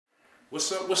What's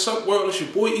up, world? It's your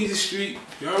boy Easy Street.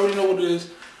 You already know what it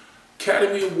is.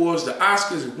 Academy Awards, the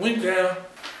Oscars, it went down.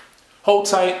 Hold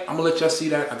tight. I'm gonna let y'all see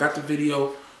that. I got the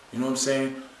video. You know what I'm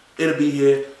saying? It'll be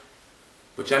here.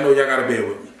 But y'all know y'all gotta bear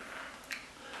with me.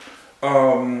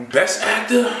 Best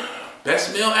actor,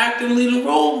 best male actor in leading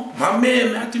role. My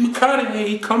man, Matthew McConaughey.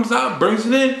 He comes out, brings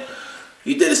it in.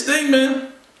 He did his thing,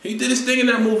 man. He did his thing in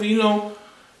that movie. You know,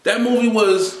 that movie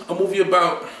was a movie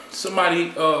about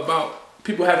somebody, about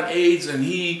people having AIDS, and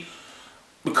he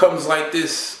becomes like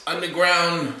this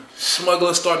underground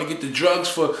smuggler starting to get the drugs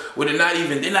for where they're not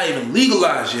even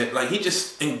legalized yet. Like he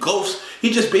just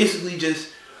basically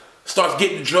starts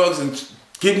getting the drugs and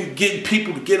getting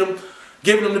people to get them,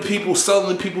 giving them to people, selling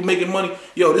them to people, making money.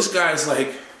 Yo, this guy's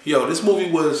like, yo, this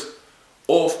movie was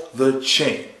off the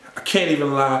chain. I can't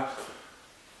even lie.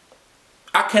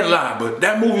 I can't lie, but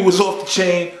that movie was off the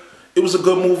chain. It was a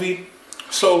good movie.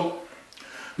 So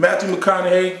Matthew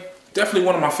McConaughey, definitely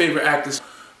one of my favorite actors.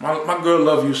 My girl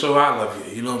love you, so I love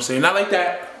you. You know what I'm saying? Not like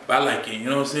that, but I like you. You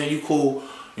know what I'm saying? You cool.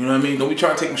 You know what I mean? Don't be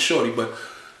trying to take me shorty, but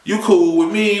you cool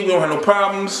with me. We don't have no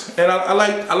problems. And I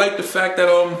like the fact that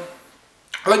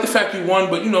you won.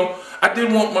 But you know, I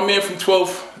did want my man from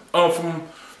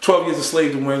 12 Years a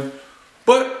Slave to win.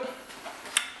 But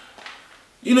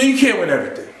you know, you can't win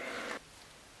everything.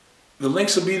 The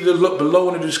links will be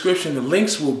below in the description. The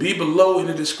links will be below in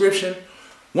the description.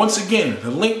 Once again,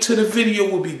 the link to the video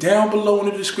will be down below in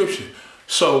the description.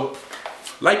 So,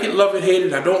 like it, love it, hate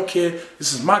it, I don't care.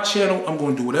 This is my channel. I'm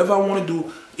going to do whatever I want to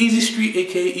do. Easy Street,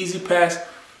 aka Easy Pass.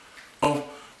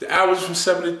 The hours from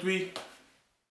 7 to 3.